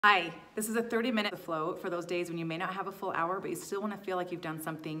Hi, this is a 30-minute flow for those days when you may not have a full hour, but you still want to feel like you've done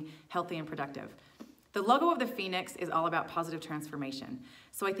something healthy and productive. The logo of the Phoenix is all about positive transformation.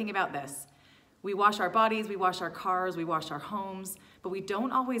 So I think about this. We wash our bodies, we wash our cars, we wash our homes, but we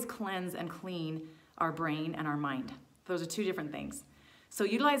don't always cleanse and clean our brain and our mind. Those are two different things. So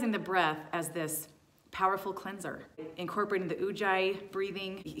utilizing the breath as this powerful cleanser, incorporating the Ujjayi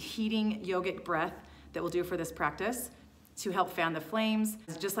breathing, heating yogic breath that we'll do for this practice to help fan the flames.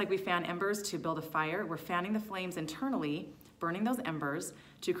 Just like we fan embers to build a fire, we're fanning the flames internally, burning those embers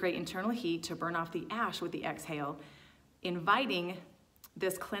to create internal heat to burn off the ash with the exhale, inviting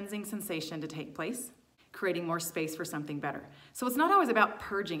this cleansing sensation to take place, creating more space for something better. So it's not always about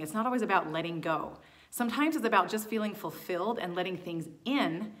purging, it's not always about letting go. Sometimes it's about just feeling fulfilled and letting things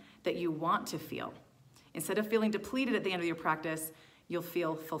in that you want to feel. Instead of feeling depleted at the end of your practice, you'll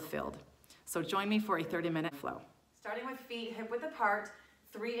feel fulfilled. So join me for a 30-minute flow. Starting with feet hip width apart,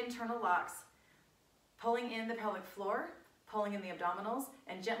 3 internal locks, pulling in the pelvic floor, pulling in the abdominals,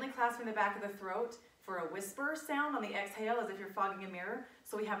 and gently clasping the back of the throat for a whisper sound on the exhale as if you're fogging a mirror.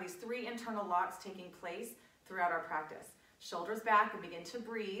 So we have these 3 internal locks taking place throughout our practice. Shoulders back and begin to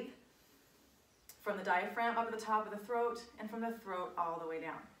breathe from the diaphragm up at the top of the throat and from the throat all the way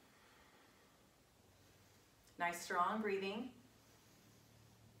down. Nice strong breathing.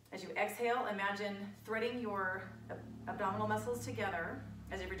 As you exhale, imagine threading your abdominal muscles together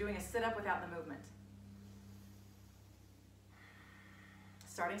as if you're doing a sit-up without the movement.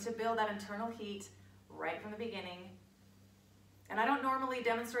 Starting to build that internal heat right from the beginning. And I don't normally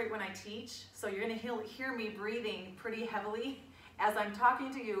demonstrate when I teach, so you're going to hear me breathing pretty heavily as I'm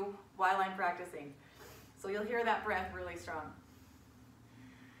talking to you while I'm practicing. So you'll hear that breath really strong.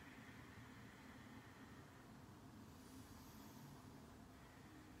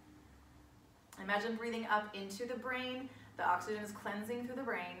 Imagine breathing up into the brain. The oxygen is cleansing through the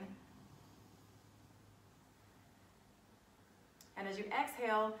brain. And as you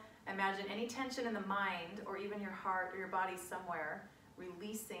exhale, imagine any tension in the mind or even your heart or your body somewhere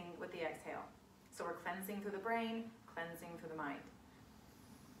releasing with the exhale. So we're cleansing through the brain, cleansing through the mind.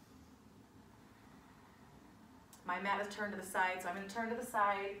 My mat is turned to the side, so I'm going to turn to the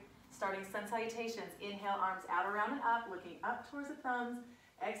side, starting sun salutations. Inhale, arms out, around, and up, looking up towards the thumbs.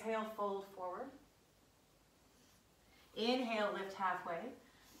 Exhale, fold forward. Inhale, lift halfway.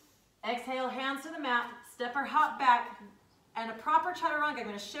 Exhale, hands to the mat, step or hop back, and a proper chaturanga. I'm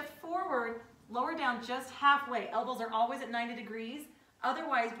going to shift forward, lower down just halfway. Elbows are always at 90 degrees.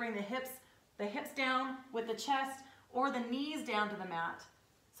 Otherwise, bring the hips down with the chest or the knees down to the mat.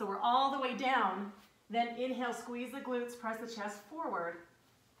 So we're all the way down. Then inhale, squeeze the glutes, press the chest forward.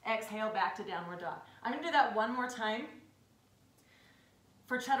 Exhale, back to downward dog. I'm going to do that one more time.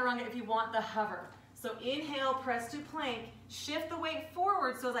 For chaturanga, if you want the hover. So inhale, press to plank, shift the weight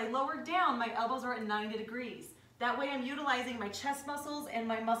forward so as I lower down, my elbows are at 90 degrees. That way I'm utilizing my chest muscles and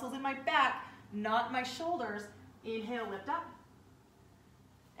my muscles in my back, not my shoulders. Inhale, lift up.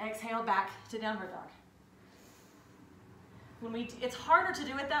 Exhale, back to downward dog. It's harder to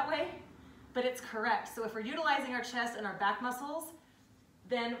do it that way, but it's correct. So if we're utilizing our chest and our back muscles,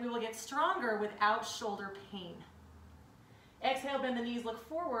 then we will get stronger without shoulder pain. Exhale, bend the knees, look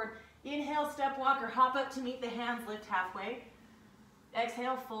forward. Inhale, step, walk, or hop up to meet the hands, lift halfway.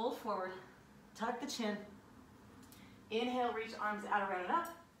 Exhale, fold forward, tuck the chin. Inhale, reach arms out, around, and up.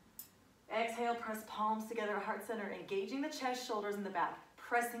 Exhale, press palms together, heart center, engaging the chest, shoulders, and the back,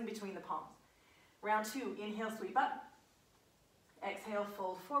 pressing between the palms. Round 2, inhale, sweep up. Exhale,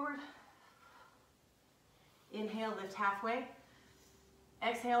 fold forward. Inhale, lift halfway.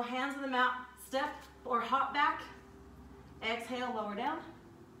 Exhale, hands on the mat, step or hop back. Exhale, lower down.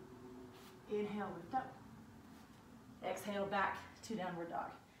 Inhale, lift up. Exhale, back to downward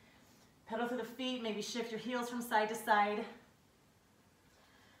dog. Pedal through the feet, maybe shift your heels from side to side.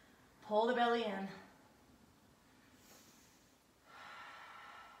 Pull the belly in.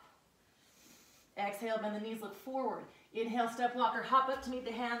 Exhale, bend the knees, look forward. Inhale, step, walk, or hop up to meet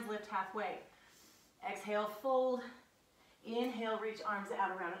the hands, lift halfway. Exhale, fold. Inhale, reach arms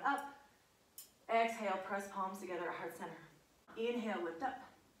out, around, and up. Exhale, press palms together, heart center. Inhale, lift up.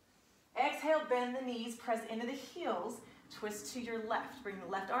 Exhale, bend the knees, press into the heels, twist to your left. Bring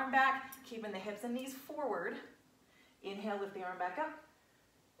the left arm back, keeping the hips and knees forward. Inhale, lift the arm back up.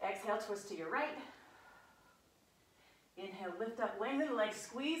 Exhale, twist to your right. Inhale, lift up, lengthen the legs,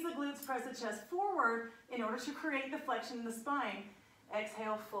 squeeze the glutes, press the chest forward in order to create the flexion in the spine.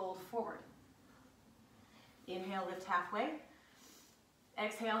 Exhale, fold forward. Inhale, lift halfway.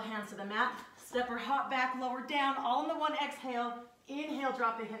 Exhale, hands to the mat. Step or hop back, lower down, all in the one exhale. Inhale,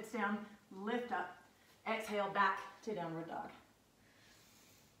 drop the hips down, lift up. Exhale, back to downward dog.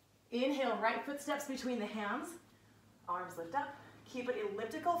 Inhale, right foot steps between the hands. Arms lift up. Keep it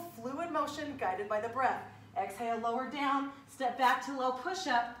elliptical, fluid motion guided by the breath. Exhale, lower down. Step back to low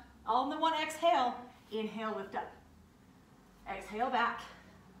push-up. All in the one exhale. Inhale, lift up. Exhale, back.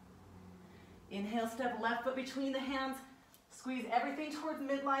 Inhale, step left foot between the hands. Squeeze everything towards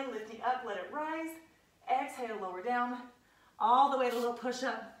midline, lifting up, let it rise. Exhale, lower down. All the way to low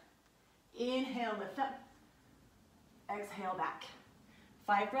push-up. Inhale, lift up. Exhale, back.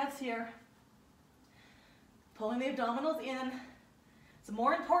 5 breaths here. Pulling the abdominals in. It's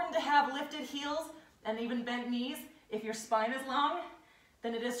more important to have lifted heels and even bent knees if your spine is long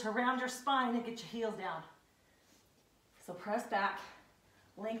than it is to round your spine and get your heels down. So press back,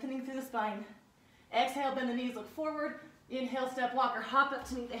 lengthening through the spine. Exhale, bend the knees, look forward. Inhale, step walker, hop up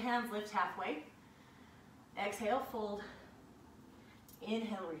to meet the hands, lift halfway. Exhale, fold.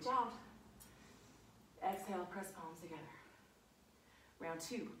 Inhale, reach out. Exhale, press palms together. Round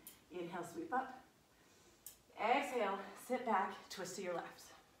 2, inhale, sweep up. Exhale, sit back, twist to your left.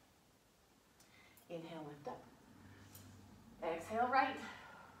 Inhale, lift up. Exhale, right.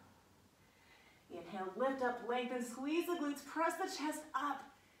 Inhale, lift up, lengthen, squeeze the glutes, press the chest up.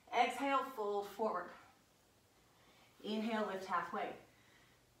 Exhale, fold forward. Inhale, lift halfway.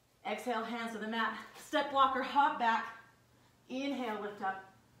 Exhale, hands to the mat. Step walker, hop back. Inhale, lift up.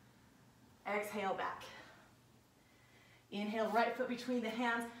 Exhale, back. Inhale, right foot between the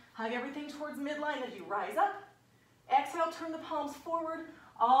hands. Hug everything towards midline as you rise up. Exhale, turn the palms forward,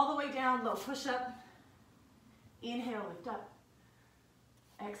 all the way down, low push up. Inhale, lift up.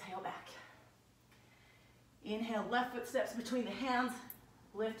 Exhale, back. Inhale, left foot steps between the hands.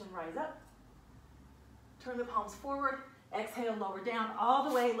 Lift and rise up. Turn the palms forward. Exhale, lower down, all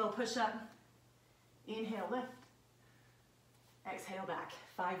the way, low push up. Inhale, lift. Exhale, back.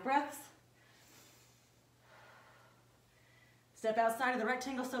 5 breaths. Step outside of the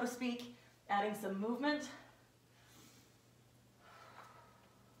rectangle, so to speak, adding some movement.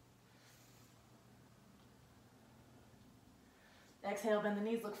 Exhale, bend the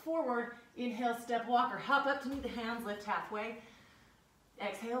knees, look forward. Inhale, step walker, hop up to meet the hands, lift halfway.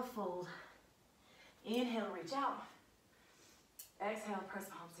 Exhale, fold. Inhale, reach out. Exhale, press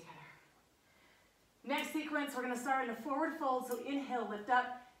palms together. Next sequence, we're gonna start in a forward fold, so inhale, lift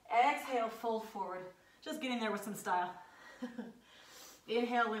up. Exhale, fold forward. Just getting there with some style.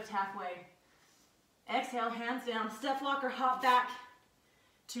 Inhale, lift halfway. Exhale, hands down, step walker, hop back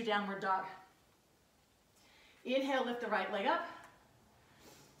to downward dog. Inhale, lift the right leg up.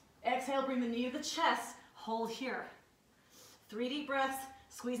 Exhale, bring the knee to the chest, hold here. 3 deep breaths,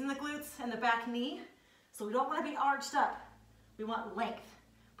 squeezing the glutes and the back knee. So we don't want to be arched up. We want length.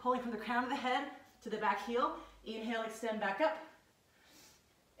 Pulling from the crown of the head to the back heel. Inhale, extend back up.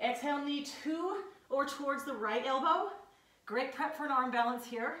 Exhale, knee to or towards the right elbow. Great prep for an arm balance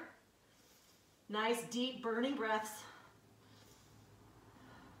here. Nice, deep, burning breaths.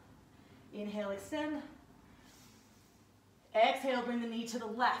 Inhale, extend. Exhale, bring the knee to the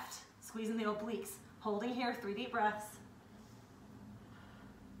left, squeezing the obliques. Holding here, 3 deep breaths.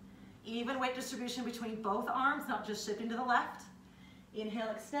 Even weight distribution between both arms, not just shifting to the left. Inhale,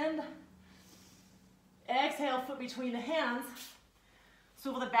 extend. Exhale, foot between the hands.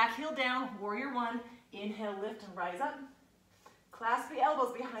 Swivel the back heel down, warrior 1. Inhale, lift and rise up. Clasp the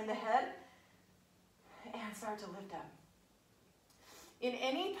elbows behind the head and start to lift up. In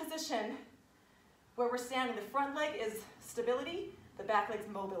any position where we're standing, the front leg is stability, the back leg's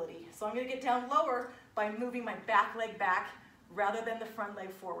mobility. So I'm gonna get down lower by moving my back leg back rather than the front leg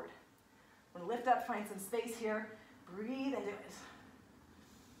forward. I'm gonna lift up, find some space here, breathe into it.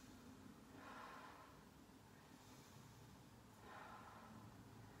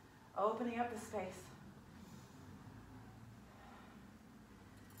 Opening up the space.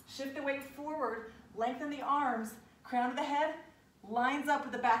 Shift the weight forward, lengthen the arms, crown of the head lines up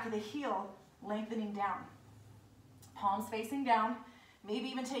with the back of the heel, lengthening down. Palms facing down, maybe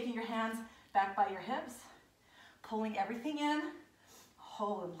even taking your hands back by your hips, pulling everything in,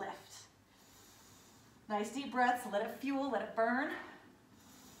 hold and lift. Nice deep breaths, let it fuel, let it burn.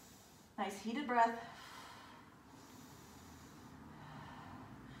 Nice heated breath.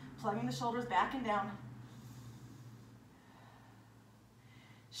 Plugging the shoulders back and down.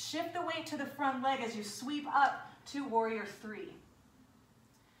 Shift the weight to the front leg as you sweep up to warrior 3.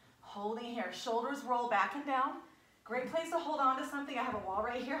 Holding here, shoulders roll back and down. Great place to hold on to something. I have a wall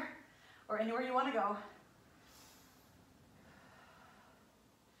right here, or anywhere you want to go.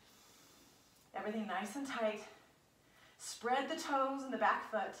 Everything nice and tight. Spread the toes and the back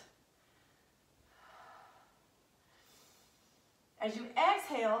foot. As you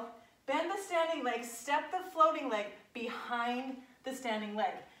exhale, bend the standing leg, step the floating leg behind the standing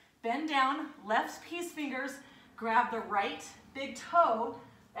leg. Bend down, left peace fingers, grab the right big toe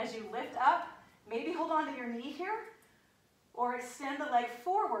as you lift up. Maybe hold on to your knee here, or extend the leg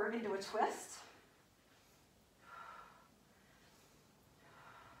forward into a twist.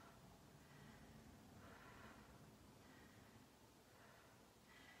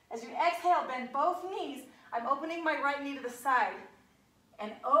 As you exhale, bend both knees. I'm opening my right knee to the side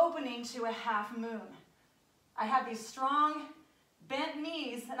and opening to a half moon. I have these strong bent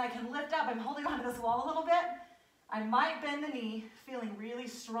knees and I can lift up. I'm holding onto this wall a little bit. I might bend the knee, feeling really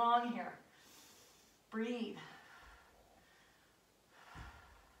strong here. Breathe.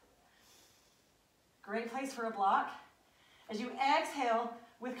 Great place for a block. As you exhale,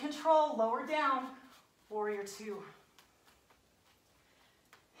 with control, lower down, warrior two.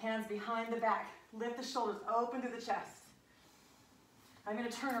 Hands behind the back. Lift the shoulders, open through the chest. I'm going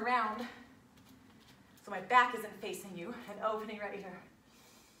to turn around so my back isn't facing you and opening right here.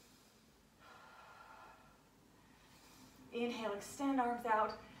 Inhale, extend arms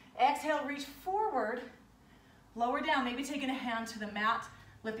out. Exhale, reach forward. Lower down, maybe taking a hand to the mat.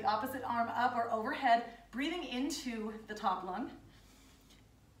 Lift the opposite arm up or overhead, breathing into the top lung.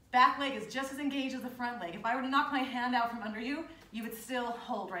 Back leg is just as engaged as the front leg. If I were to knock my hand out from under you, you would still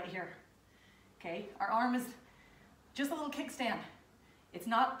hold right here. Okay, our arm is just a little kickstand. It's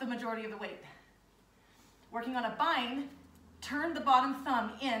not the majority of the weight. Working on a bind, turn the bottom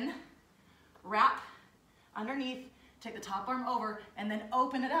thumb in, wrap underneath, take the top arm over, and then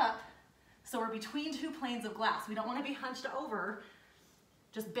open it up so we're between two planes of glass. We don't want to be hunched over.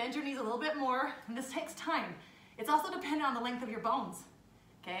 Just bend your knees a little bit more, and this takes time. It's also dependent on the length of your bones.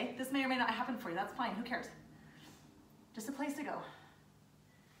 Okay, this may or may not happen for you. That's fine, who cares? Just a place to go.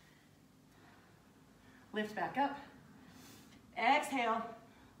 Lift back up. Exhale,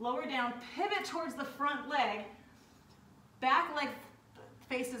 lower down, pivot towards the front leg. Back leg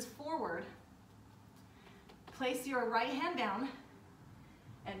faces forward. Place your right hand down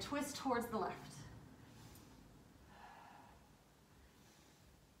and twist towards the left.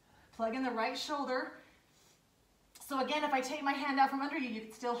 Plug in the right shoulder. So again, if I take my hand out from under you, you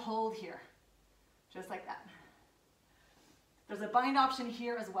can still hold here, just like that. There's a bind option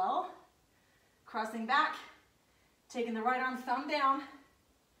here as well. Crossing back, taking the right arm, thumb down,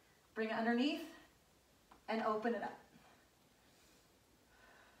 bring it underneath, and open it up.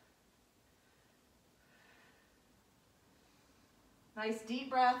 Nice deep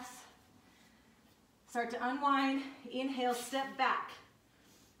breaths. Start to unwind. Inhale, step back.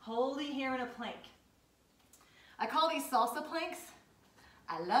 Holding here in a plank. I call these salsa planks.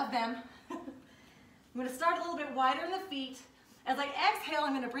 I love them. I'm going to start a little bit wider in the feet. As I exhale,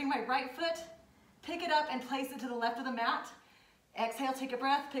 I'm going to bring my right foot, pick it up and place it to the left of the mat. Exhale, take a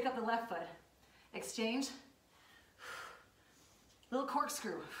breath, pick up the left foot. Exchange. Little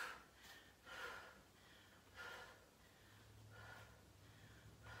corkscrew.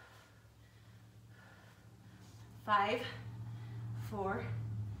 5, 4,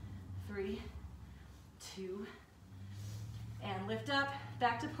 3, 2, and lift up,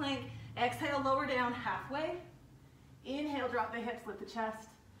 back to plank. Exhale, lower down halfway. Inhale, drop the hips, lift the chest.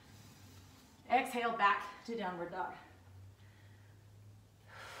 Exhale, back to downward dog.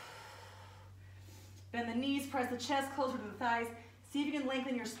 Bend the knees, press the chest closer to the thighs. See if you can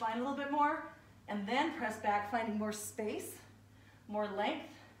lengthen your spine a little bit more, and then press back, finding more space, more length,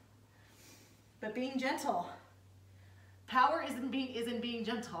 but being gentle. Power is in being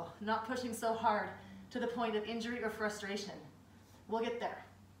gentle, not pushing so hard to the point of injury or frustration. We'll get there.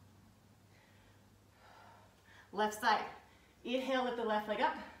 Left side. Inhale, lift the left leg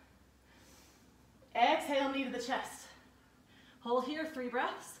up. Exhale, knee to the chest. Hold here, 3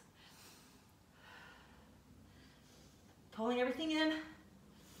 breaths. Pulling everything in.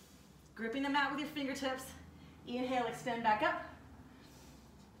 Gripping the mat with your fingertips. Inhale, extend back up.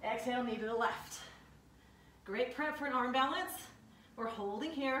 Exhale, knee to the left. Great prep for an arm balance. We're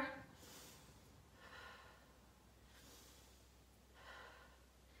holding here.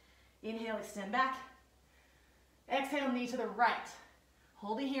 Inhale, extend back. Exhale, knee to the right.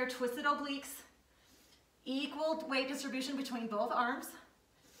 Holding here, twisted obliques. Equal weight distribution between both arms.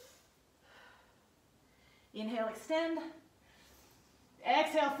 Inhale, extend.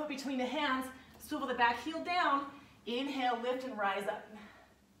 Exhale, foot between the hands. Swivel the back heel down. Inhale, lift and rise up.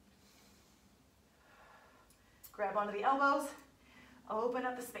 Grab onto the elbows. Open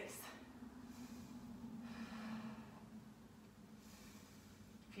up the space.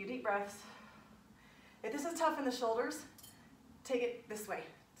 A few deep breaths. If this is tough in the shoulders, take it this way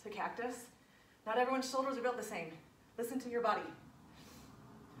to cactus. Not everyone's shoulders are built the same. Listen to your body.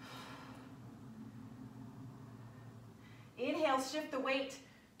 Inhale, shift the weight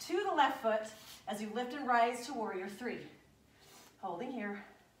to the left foot as you lift and rise to warrior three. Holding here.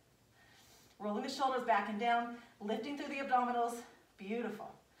 Rolling the shoulders back and down, lifting through the abdominals.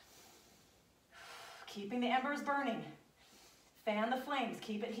 Beautiful. Keeping the embers burning. Fan the flames,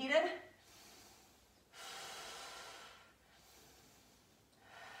 keep it heated.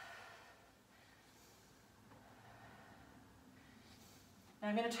 Now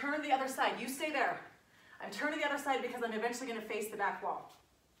I'm going to turn the other side. You stay there. I'm turning the other side because I'm eventually going to face the back wall.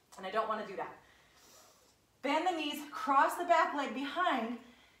 And I don't want to do that. Bend the knees, cross the back leg behind,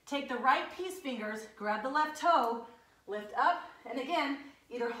 take the right peace fingers, grab the left toe, lift up, and again,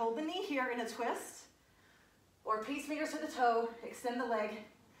 either hold the knee here in a twist, or peace fingers to the toe, extend the leg,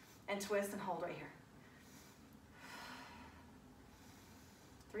 and twist and hold right here.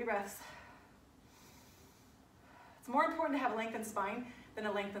 3 breaths. It's more important to have a lengthened spine than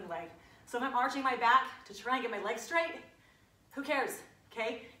a lengthened leg. So if I'm arching my back to try and get my legs straight, who cares,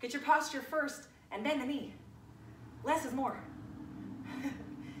 okay? Get your posture first and bend the knee. Less is more.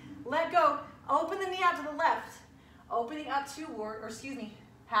 Let go, open the knee out to the left, opening up to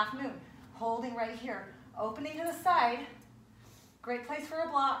half moon, holding right here, opening to the side, great place for a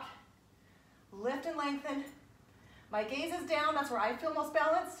block, lift and lengthen. My gaze is down, that's where I feel most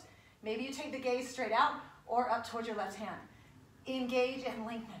balanced. Maybe you take the gaze straight out or up towards your left hand. Engage and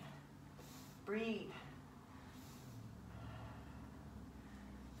lengthen. Breathe.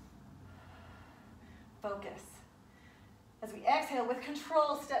 Focus. As we exhale with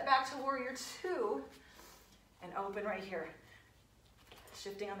control, step back to warrior two and open right here.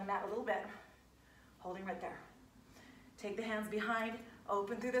 Shifting on the mat a little bit, holding right there. Take the hands behind,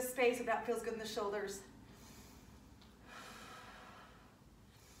 open through the space if that feels good in the shoulders.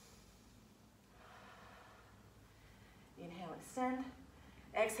 Inhale, extend.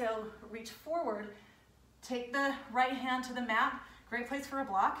 Exhale, reach forward. Take the right hand to the mat. Great place for a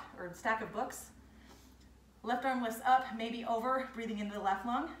block or a stack of books. Left arm lifts up, maybe over, breathing into the left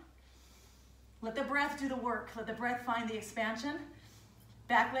lung. Let the breath do the work. Let the breath find the expansion.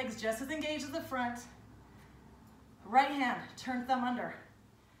 Back leg's just as engaged as the front. Right hand, turn thumb under.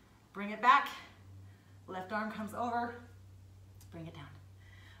 Bring it back. Left arm comes over. Bring it down.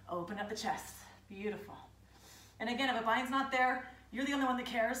 Open up the chest. Beautiful. And again, if a bine's not there, you're the only one that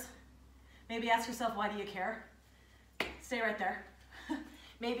cares. Maybe ask yourself, why do you care? Stay right there.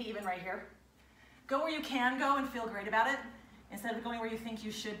 Maybe even right here. Go where you can go and feel great about it, instead of going where you think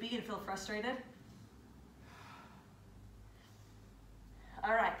you should be and feel frustrated.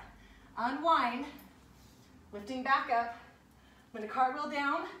 All right, unwind, lifting back up. I'm gonna cartwheel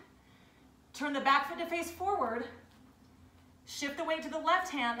down, turn the back foot to face forward, shift the weight to the left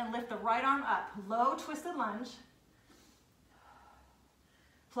hand and lift the right arm up. Low twisted lunge.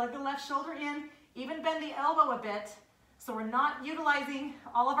 Plug the left shoulder in, even bend the elbow a bit, so we're not utilizing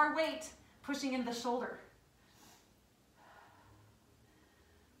all of our weight pushing into the shoulder.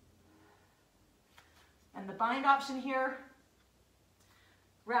 And the bind option here,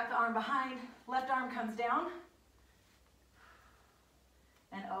 wrap the arm behind, left arm comes down,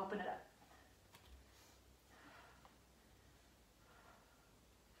 and open it up.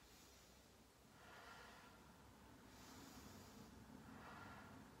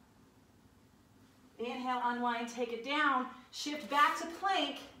 Inhale, unwind, take it down, shift back to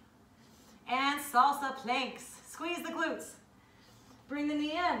plank, and salsa planks. Squeeze the glutes. Bring the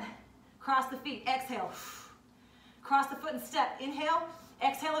knee in, cross the feet, exhale. Cross the foot and step, inhale,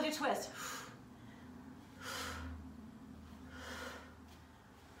 exhale as you twist.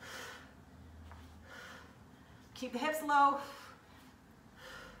 Keep the hips low.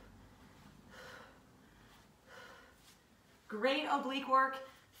 Great oblique work.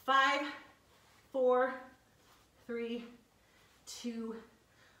 5, 4, 3, 2,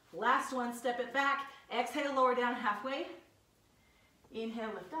 last one, step it back. Exhale, lower down halfway.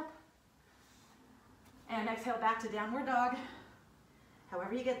 Inhale, lift up. And exhale back to downward dog.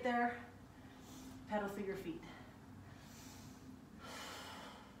 However you get there, pedal through your feet.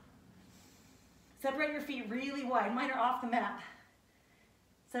 Separate your feet really wide. Mine are off the mat.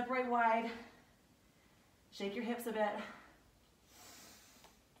 Separate wide. Shake your hips a bit.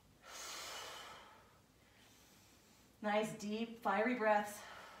 Nice, deep, fiery breaths.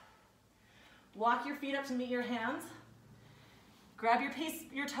 Walk your feet up to meet your hands. Grab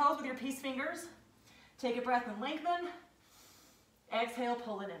your toes with your peace fingers. Take a breath and lengthen. Exhale,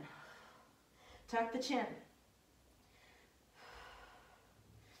 pull it in. Tuck the chin.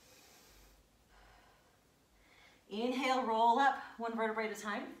 Inhale, roll up, one vertebrae at a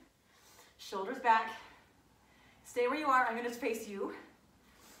time. Shoulders back. Stay where you are. I'm going to face you.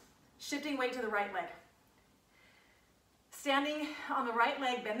 Shifting weight to the right leg. Standing on the right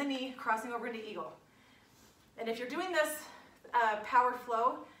leg, bend the knee, crossing over into eagle. And if you're doing this power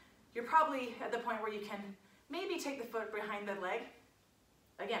flow, you're probably at the point where you can maybe take the foot behind the leg.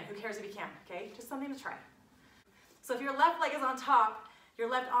 Again, who cares if you can, okay? Just something to try. So if your left leg is on top,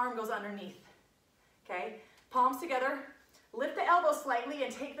 your left arm goes underneath, okay? Palms together, lift the elbow slightly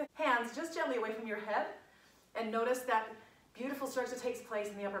and take the hands just gently away from your head, and notice that beautiful stretch that takes place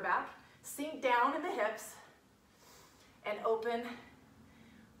in the upper back. Sink down in the hips and open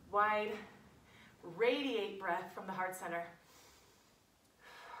wide. Radiate breath from the heart center.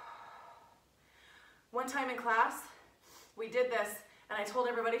 One time in class, we did this, and I told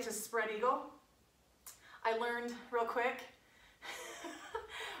everybody to spread eagle. I learned real quick,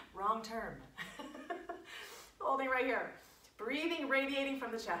 wrong term. Holding right here. Breathing, radiating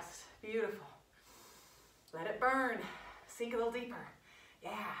from the chest. Beautiful. Let it burn. Sink a little deeper.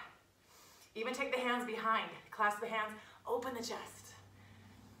 Yeah. Even take the hands behind. Clasp the hands. Open the chest.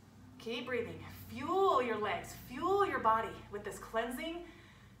 Keep breathing. Fuel your legs. Fuel your body with this cleansing,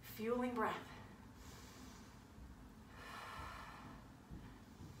 fueling breath.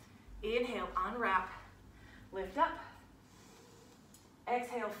 Inhale, unwrap. Lift up.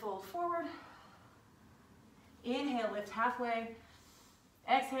 Exhale, fold forward. Inhale, lift halfway.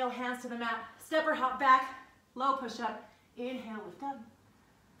 Exhale, hands to the mat. Step or hop back. Low push up. Inhale, lift up.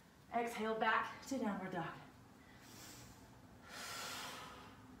 Exhale, back to downward dog.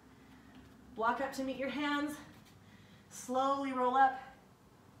 Walk up to meet your hands. Slowly roll up.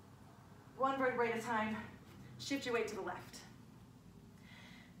 One vertebrae at a time. Shift your weight to the left.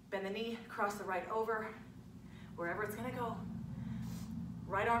 Bend the knee, cross the right over, wherever it's gonna go.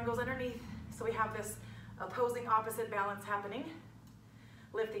 Right arm goes underneath, so we have this opposing opposite balance happening.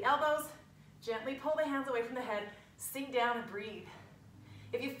 Lift the elbows, gently pull the hands away from the head, sink down and breathe.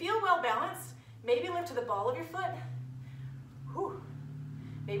 If you feel well balanced, maybe lift to the ball of your foot. Whew.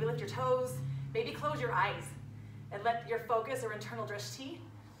 Maybe lift your toes, maybe close your eyes and let your focus or internal drishti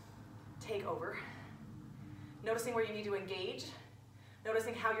take over. Noticing where you need to engage,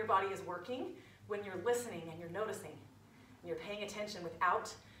 noticing how your body is working when you're listening and you're noticing and you're paying attention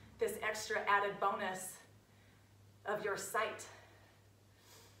without this extra added bonus of your sight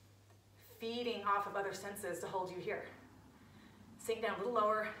feeding off of other senses to hold you here. Sink down a little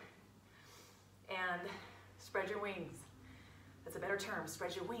lower and spread your wings. That's a better term,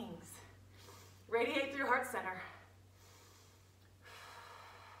 spread your wings. Radiate through heart center.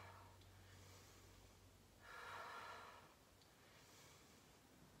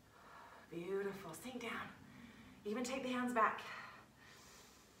 Beautiful, sink down. Even take the hands back.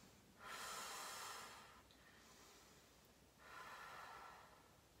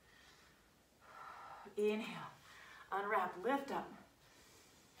 Inhale, unwrap, lift up.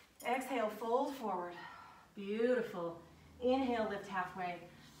 Exhale, fold forward. Beautiful. Inhale, lift halfway.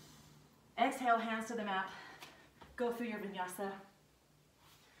 Exhale, hands to the mat. Go through your vinyasa.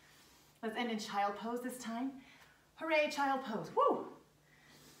 Let's end in child pose this time. Hooray, child pose. Woo!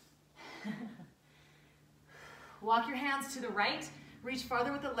 Walk your hands to the right. Reach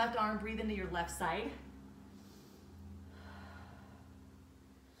farther with the left arm. Breathe into your left side.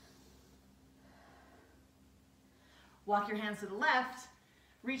 Walk your hands to the left.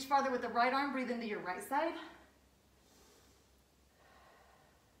 Reach farther with the right arm. Breathe into your right side.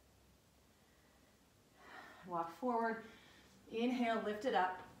 Walk forward. Inhale, lift it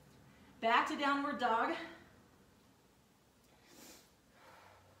up. Back to downward dog.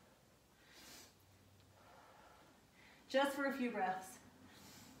 Just for a few breaths.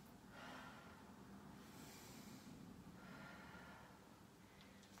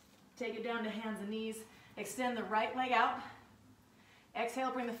 Take it down to hands and knees. Extend the right leg out.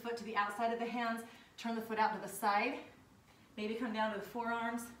 Exhale, bring the foot to the outside of the hands. Turn the foot out to the side. Maybe come down to the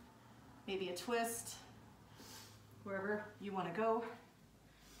forearms. Maybe a twist. Wherever you want to go.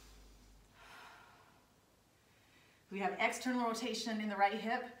 We have external rotation in the right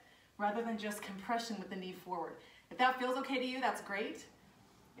hip rather than just compression with the knee forward. If that feels okay to you, that's great.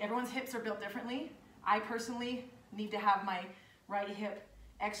 Everyone's hips are built differently. I personally need to have my right hip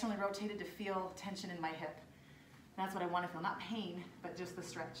externally rotated to feel tension in my hip. That's what I want to feel, not pain, but just the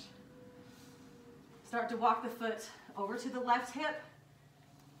stretch. Start to walk the foot over to the left hip.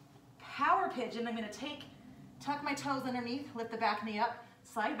 Power pigeon, I'm going to tuck my toes underneath, lift the back knee up,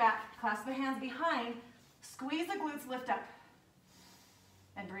 slide back, clasp the hands behind, squeeze the glutes, lift up,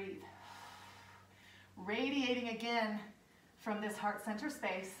 and breathe. Radiating again from this heart center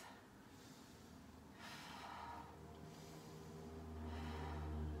space.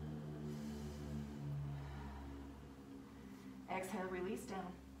 Exhale, release down.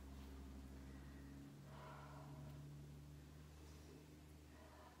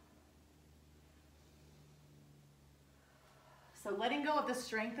 So letting go of the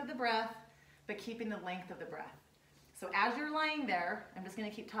strength of the breath, but keeping the length of the breath. So as you're lying there, I'm just going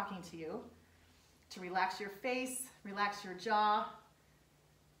to keep talking to you to relax your face, relax your jaw,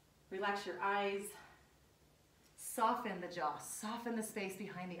 relax your eyes, soften the jaw, soften the space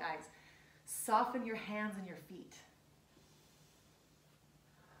behind the eyes, soften your hands and your feet.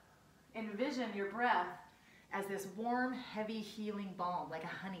 Envision your breath as this warm, heavy, healing balm, like a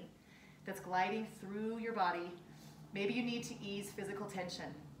honey, that's gliding through your body. Maybe you need to ease physical tension.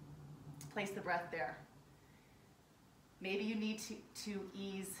 Place the breath there. Maybe you need to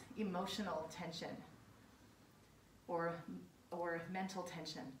ease emotional tension or mental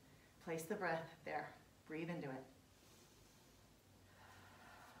tension. Place the breath there. Breathe into it.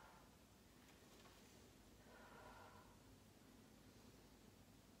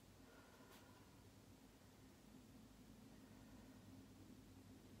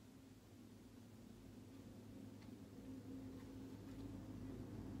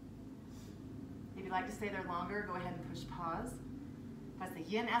 Like to stay there longer, go ahead and push pause. That's the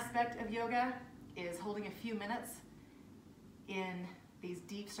yin aspect of yoga, is holding a few minutes in these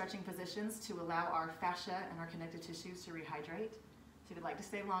deep stretching positions to allow our fascia and our connective tissues to rehydrate. So if you'd like to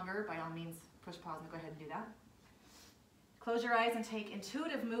stay longer, by all means, push pause and go ahead and do that. Close your eyes and take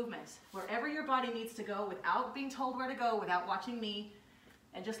intuitive movement wherever your body needs to go without being told where to go, without watching me,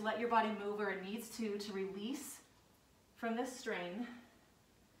 and just let your body move where it needs to release from this strain.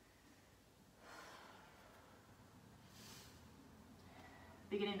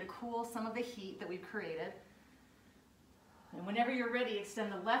 Beginning to cool some of the heat that we've created. And whenever you're ready, extend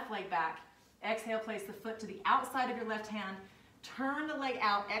the left leg back. Exhale, place the foot to the outside of your left hand. Turn the leg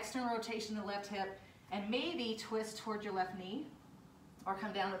out, external rotation the left hip, and maybe twist toward your left knee or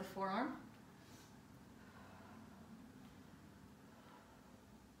come down to the forearm.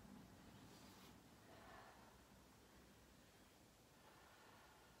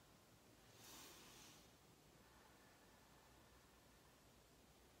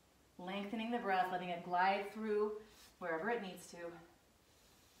 Lengthening the breath, letting it glide through wherever it needs to.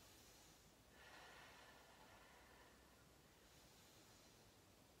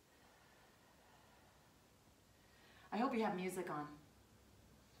 I hope you have music on.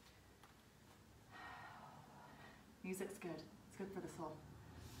 Music's good. It's good for the soul.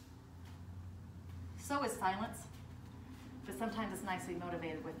 So is silence, but sometimes it's nice to be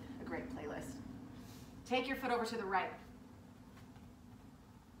motivated with a great playlist. Take your foot over to the right.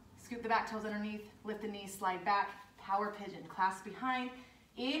 Scoop the back toes underneath, lift the knees, slide back, power pigeon, clasp behind.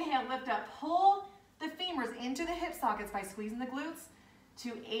 Inhale, lift up, pull the femurs into the hip sockets by squeezing the glutes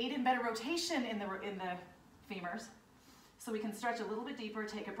to aid in better rotation in the femurs. So we can stretch a little bit deeper,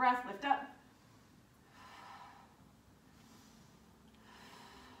 take a breath, lift up.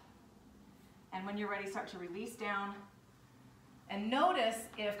 And when you're ready, start to release down. And notice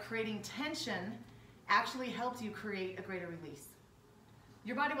if creating tension actually helps you create a greater release.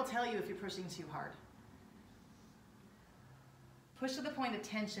 Your body will tell you if you're pushing too hard. Push to the point of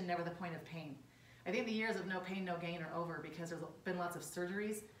tension, never the point of pain. I think the years of no pain, no gain are over because there's been lots of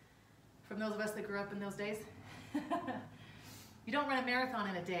surgeries from those of us that grew up in those days. You don't run a marathon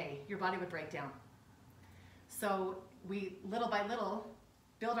in a day, your body would break down. So we, little by little,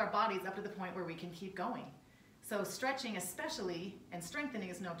 build our bodies up to the point where we can keep going. So stretching especially, and strengthening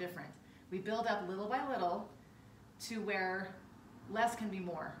is no different. We build up little by little to where less can be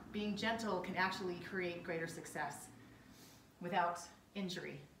more. Being gentle can actually create greater success without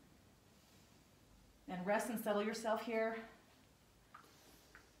injury. And rest and settle yourself here.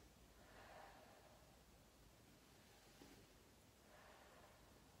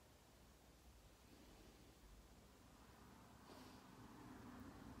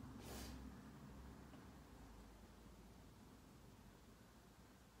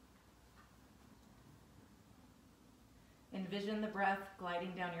 Envision the breath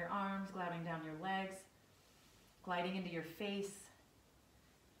gliding down your arms, gliding down your legs, gliding into your face,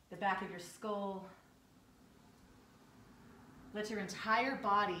 the back of your skull. Let your entire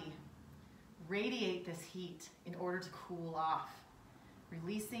body radiate this heat in order to cool off,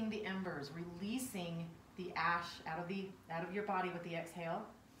 releasing the embers, releasing the ash out of your body with the exhale,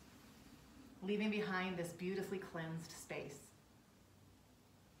 leaving behind this beautifully cleansed space.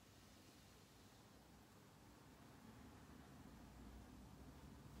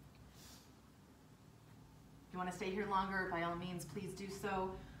 If you want to stay here longer, by all means, please do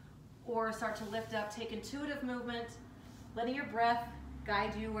so. Or start to lift up, take intuitive movement, letting your breath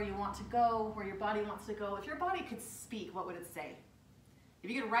guide you where you want to go, where your body wants to go. If your body could speak, what would it say?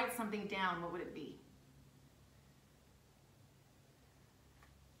 If you could write something down, what would it be?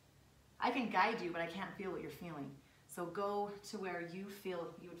 I can guide you, but I can't feel what you're feeling. So go to where you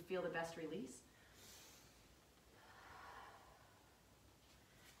would feel the best release.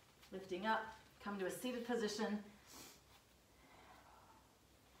 Lifting up, come to a seated position.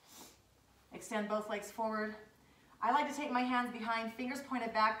 Extend both legs forward. I like to take my hands behind, fingers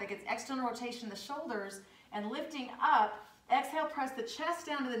pointed back. That gets external rotation in the shoulders. And lifting up, exhale, press the chest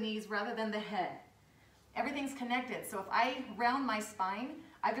down to the knees rather than the head. Everything's connected. So if I round my spine,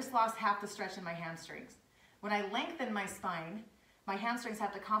 I've just lost half the stretch in my hamstrings. When I lengthen my spine, my hamstrings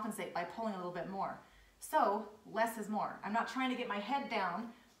have to compensate by pulling a little bit more. So less is more. I'm not trying to get my head down.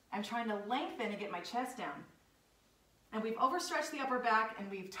 I'm trying to lengthen and get my chest down. And we've overstretched the upper back and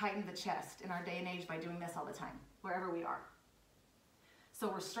we've tightened the chest in our day and age by doing this all the time, wherever we are. So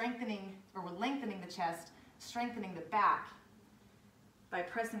we're strengthening, or we're lengthening the chest, strengthening the back by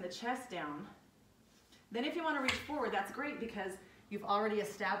pressing the chest down. Then if you want to reach forward, that's great because you've already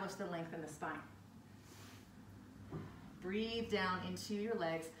established the length in the spine. Breathe down into your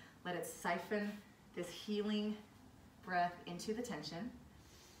legs. Let it siphon this healing breath into the tension.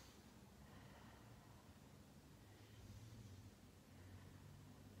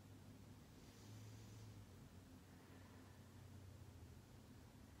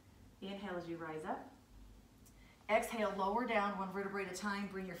 Inhale as you rise up. Exhale, lower down one vertebrae at a time.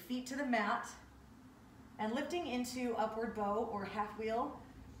 Bring your feet to the mat. And lifting into upward bow or half wheel.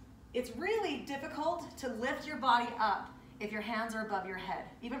 It's really difficult to lift your body up if your hands are above your head.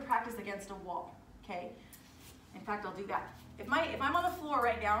 Even practice against a wall, okay? In fact, I'll do that. If I'm on the floor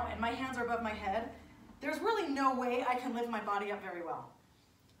right now and my hands are above my head, there's really no way I can lift my body up very well.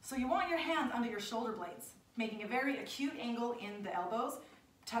 So you want your hands under your shoulder blades, making a very acute angle in the elbows.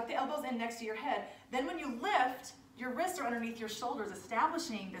 Tuck the elbows in next to your head. Then when you lift, your wrists are underneath your shoulders,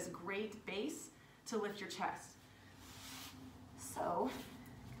 establishing this great base to lift your chest. So,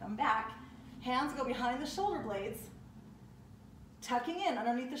 come back. Hands go behind the shoulder blades, tucking in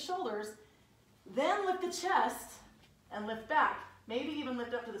underneath the shoulders. Then lift the chest and lift back. Maybe even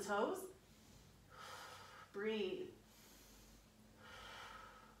lift up to the toes. Breathe.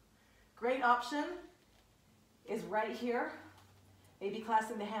 Great option is right here. Maybe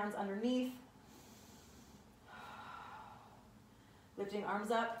clasping the hands underneath. Lifting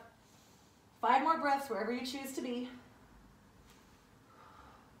arms up. 5 more breaths wherever you choose to be.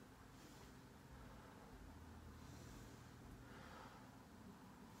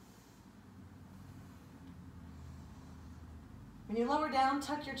 When you lower down,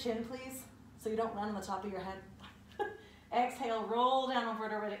 tuck your chin, please, so you don't land on the top of your head. Exhale, roll down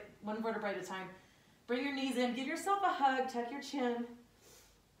one vertebrae at a time. Bring your knees in, give yourself a hug, tuck your chin.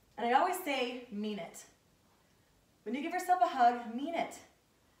 And I always say, mean it. When you give yourself a hug, mean it.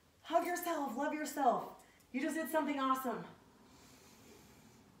 Hug yourself, love yourself. You just did something awesome.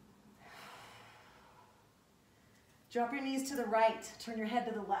 Drop your knees to the right, turn your head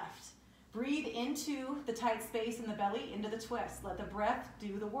to the left. Breathe into the tight space in the belly, into the twist. Let the breath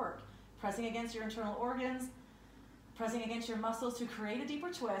do the work. Pressing against your internal organs, pressing against your muscles to create a deeper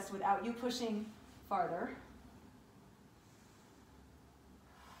twist without you pushing farther.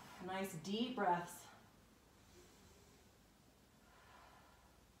 Nice deep breaths.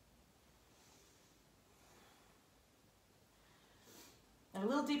 And a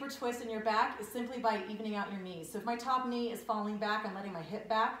little deeper twist in your back is simply by evening out your knees. So if my top knee is falling back, I'm letting my hip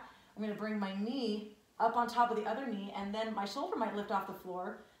back. I'm going to bring my knee up on top of the other knee, and then my shoulder might lift off the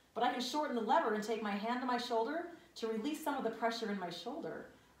floor, but I can shorten the lever and take my hand to my shoulder to release some of the pressure in my shoulder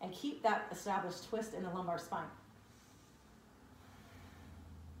and keep that established twist in the lumbar spine.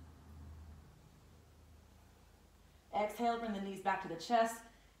 Exhale, bring the knees back to the chest.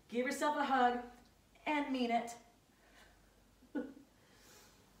 Give yourself a hug and mean it.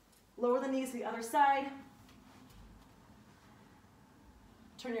 Lower the knees to the other side.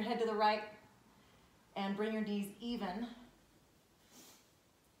 Turn your head to the right and bring your knees even.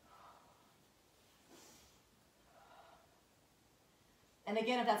 And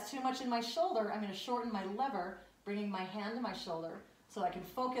again, if that's too much in my shoulder, I'm going to shorten my lever, bringing my hand to my shoulder so I can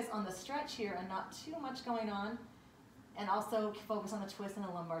focus on the stretch here and not too much going on, and also focus on the twist in the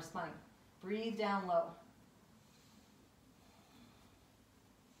lumbar spine. Breathe down low.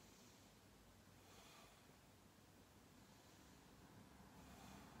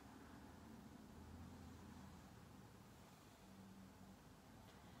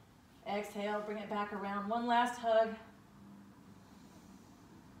 Exhale, bring it back around. One last hug.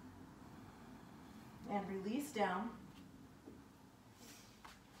 And release down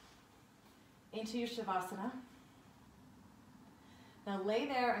into your Shavasana. Now lay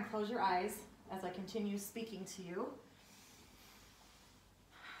there and close your eyes as I continue speaking to you.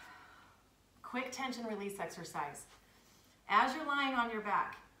 Quick tension release exercise. As you're lying on your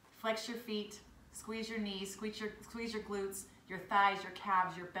back, flex your feet, squeeze your knees, squeeze your glutes, your thighs, your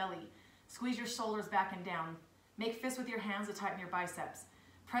calves, your belly. Squeeze your shoulders back and down. Make fists with your hands to tighten your biceps.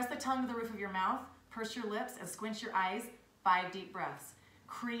 Press the tongue to the roof of your mouth, purse your lips, and squint your eyes. 5 deep breaths.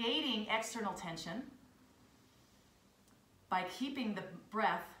 Creating external tension by keeping the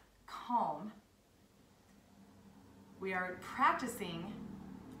breath calm. We are practicing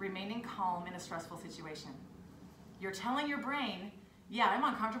remaining calm in a stressful situation. You're telling your brain, yeah, I'm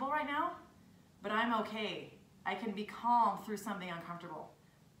uncomfortable right now, but I'm okay. I can be calm through something uncomfortable.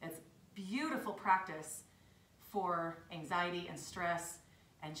 It's beautiful practice for anxiety and stress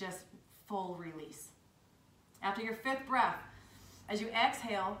and just full release. After your 5th breath, as you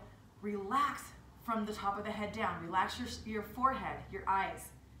exhale, relax from the top of the head down. Relax your forehead, your eyes,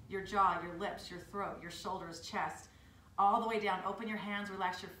 your jaw, your lips, your throat, your shoulders, chest, all the way down. Open your hands,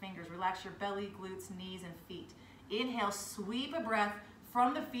 relax your fingers, relax your belly, glutes, knees, and feet. Inhale, sweep a breath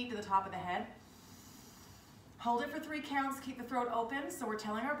from the feet to the top of the head. Hold it for 3 counts, keep the throat open, so we're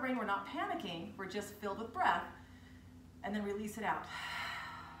telling our brain we're not panicking, we're just filled with breath, and then release it out.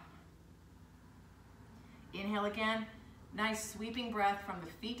 Inhale again, nice sweeping breath from the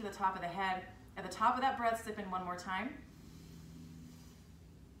feet to the top of the head. At the top of that breath, sip in 1 more time.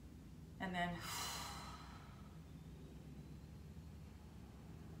 And then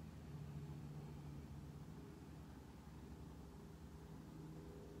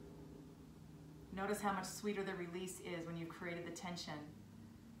notice how much sweeter the release is when you've created the tension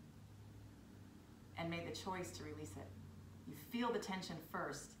and made the choice to release it. You feel the tension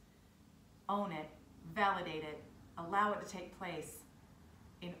first, own it, validate it, allow it to take place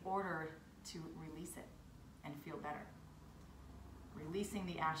in order to release it and feel better. Releasing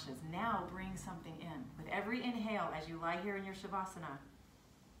the ashes. Now bring something in. With every inhale, as you lie here in your Shavasana,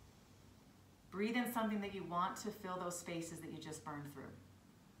 breathe in something that you want to fill those spaces that you just burned through.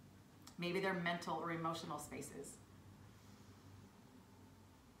 Maybe they're mental or emotional spaces.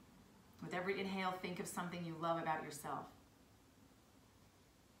 With every inhale, think of something you love about yourself.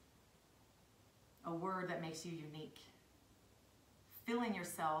 A word that makes you unique. Filling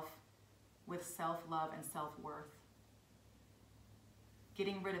yourself with self-love and self-worth.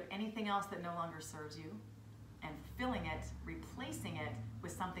 Getting rid of anything else that no longer serves you and filling it, replacing it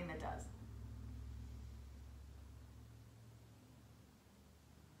with something that does.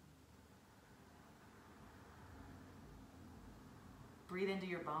 Breathe into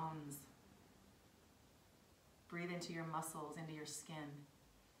your bones. Breathe into your muscles, into your skin.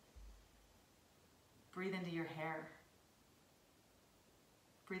 Breathe into your hair.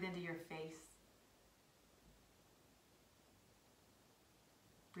 Breathe into your face.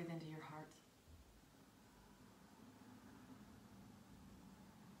 Breathe into your heart.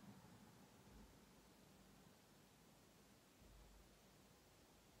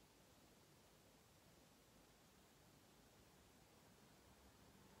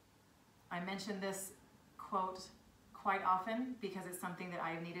 I mention this quote quite often because it's something that I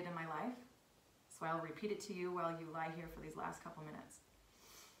have needed in my life. So I'll repeat it to you while you lie here for these last couple minutes.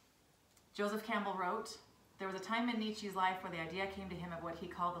 Joseph Campbell wrote, "There was a time in Nietzsche's life where the idea came to him of what he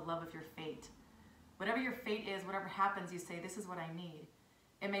called the love of your fate. Whatever your fate is, whatever happens, you say, this is what I need.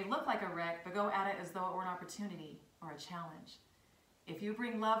 It may look like a wreck, but go at it as though it were an opportunity or a challenge. If you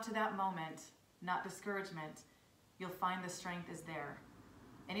bring love to that moment, not discouragement, you'll find the strength is there.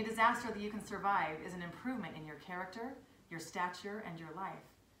 Any disaster that you can survive is an improvement in your character, your stature, and your life.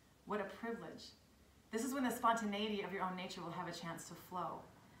 What a privilege. This is when the spontaneity of your own nature will have a chance to flow.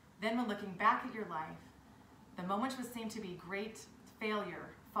 Then when looking back at your life, the moments which seem to be great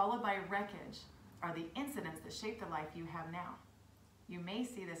failure, followed by wreckage, are the incidents that shape the life you have now. You may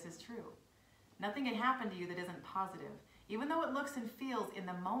see this as true. Nothing can happen to you that isn't positive. Even though it looks and feels in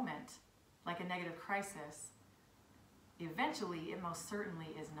the moment like a negative crisis, eventually it most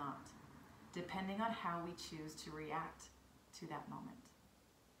certainly is not, depending on how we choose to react to that moment."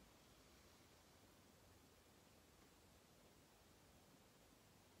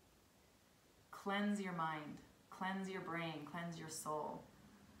 Cleanse your mind, cleanse your brain, cleanse your soul.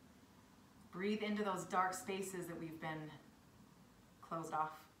 Breathe into those dark spaces that we've been closed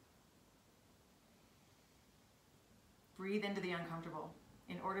off. Breathe into the uncomfortable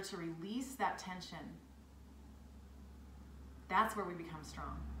in order to release that tension. That's where we become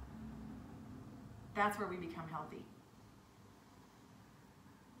strong. That's where we become healthy.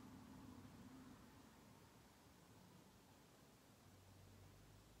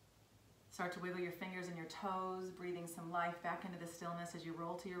 Start to wiggle your fingers and your toes, breathing some life back into the stillness as you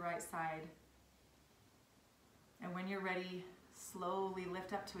roll to your right side. And when you're ready, Slowly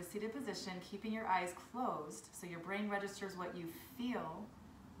lift up to a seated position, keeping your eyes closed so your brain registers what you feel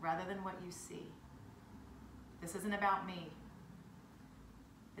rather than what you see. This isn't about me.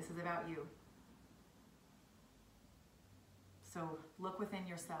 This is about you. So look within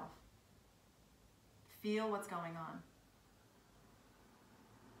yourself. Feel what's going on.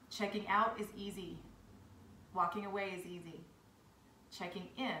 Checking out is easy. Walking away is easy. Checking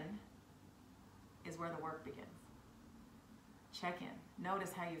in is where the work begins. Check in.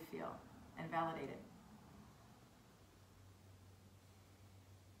 Notice how you feel and validate it.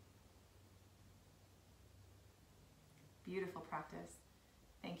 Beautiful practice.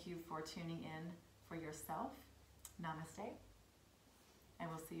 Thank you for tuning in for yourself. Namaste. And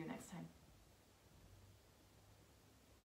we'll see you next time.